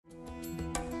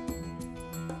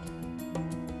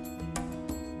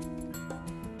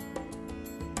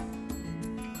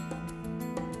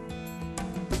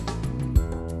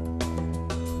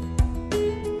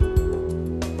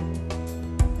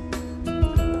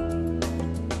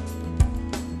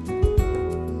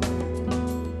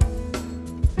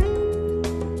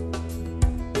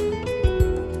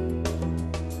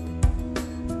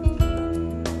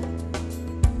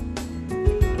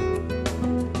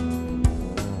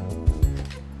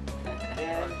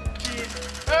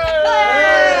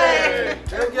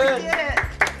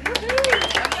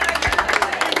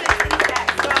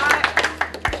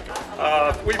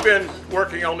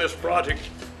working on this project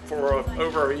for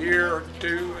over a year or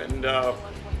two, and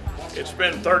it's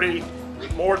been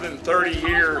more than 30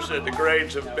 years that the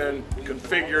grades have been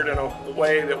configured in a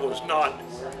way that was not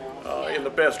in the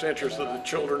best interest of the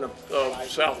children of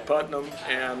South Putnam,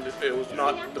 and it was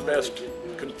not the best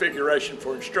configuration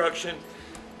for instruction.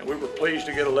 And we were pleased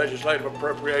to get a legislative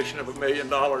appropriation of $1 million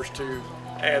to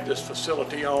add this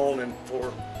facility on, and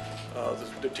for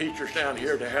the teachers down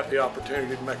here to have the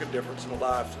opportunity to make a difference in the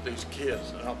lives of these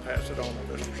kids. And I'll pass it on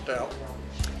to Mr.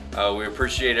 Stout. We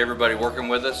appreciate everybody working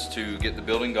with us to get the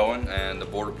building going and the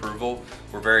board approval.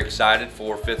 We're very excited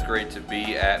for 5th grade to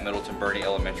be at Middleton-Burney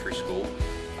Elementary School.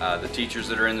 The teachers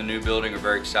that are in the new building are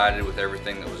very excited with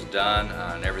everything that was done,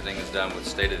 and everything is done with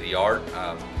state-of-the-art.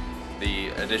 The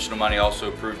additional money also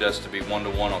approved us to be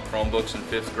one-to-one on Chromebooks in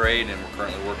 5th grade, and we're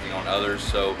currently working on others.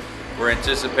 So we're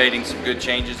anticipating some good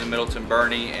changes in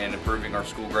Middleton-Burney and improving our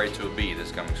school grade to a B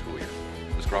this coming school year.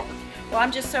 Ms. Crawford? Well,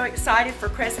 I'm just so excited for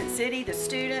Crescent City, the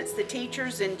students, the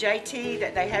teachers, and JT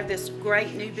that they have this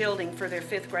great new building for their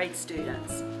 5th grade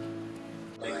students.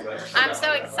 I'm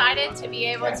so excited to be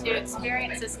able to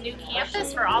experience this new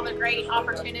campus for all the great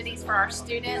opportunities for our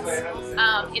students.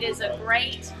 It is a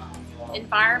great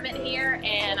environment here,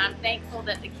 and I'm thankful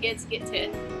that the kids get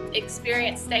to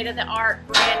experience state-of-the-art,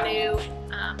 brand new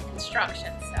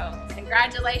construction. So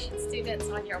congratulations, students,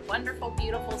 on your wonderful,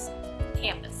 beautiful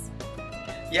campus.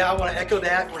 Yeah, I want to echo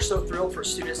that. We're so thrilled for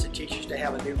students and teachers to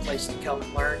have a new place to come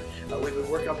and learn. We've been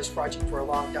working on this project for a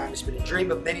long time. It's been a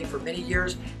dream of many for many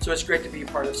years, so it's great to be a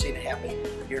part of seeing it happen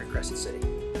here in Crescent City.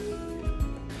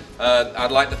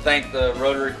 I'd like to thank the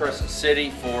Rotary Crescent City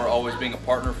for always being a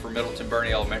partner for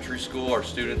Middleton-Burney Elementary School. Our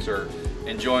students are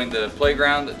enjoying the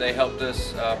playground that they helped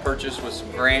us purchase with some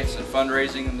grants and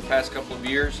fundraising in the past couple of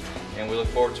years, and we look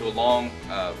forward to a long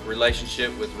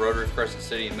relationship with Rotary Crescent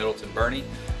City and Middleton-Burney.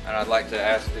 And I'd like to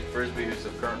ask Dick Frisbee, who's the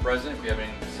current president, if you have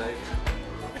anything to say.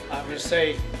 I'm going to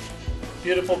say,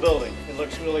 beautiful building. It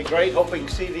looks really great. Hoping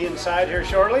to see the inside here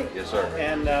shortly. Yes, sir.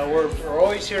 And we're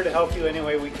always here to help you any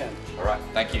way we can. All right.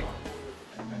 Thank you.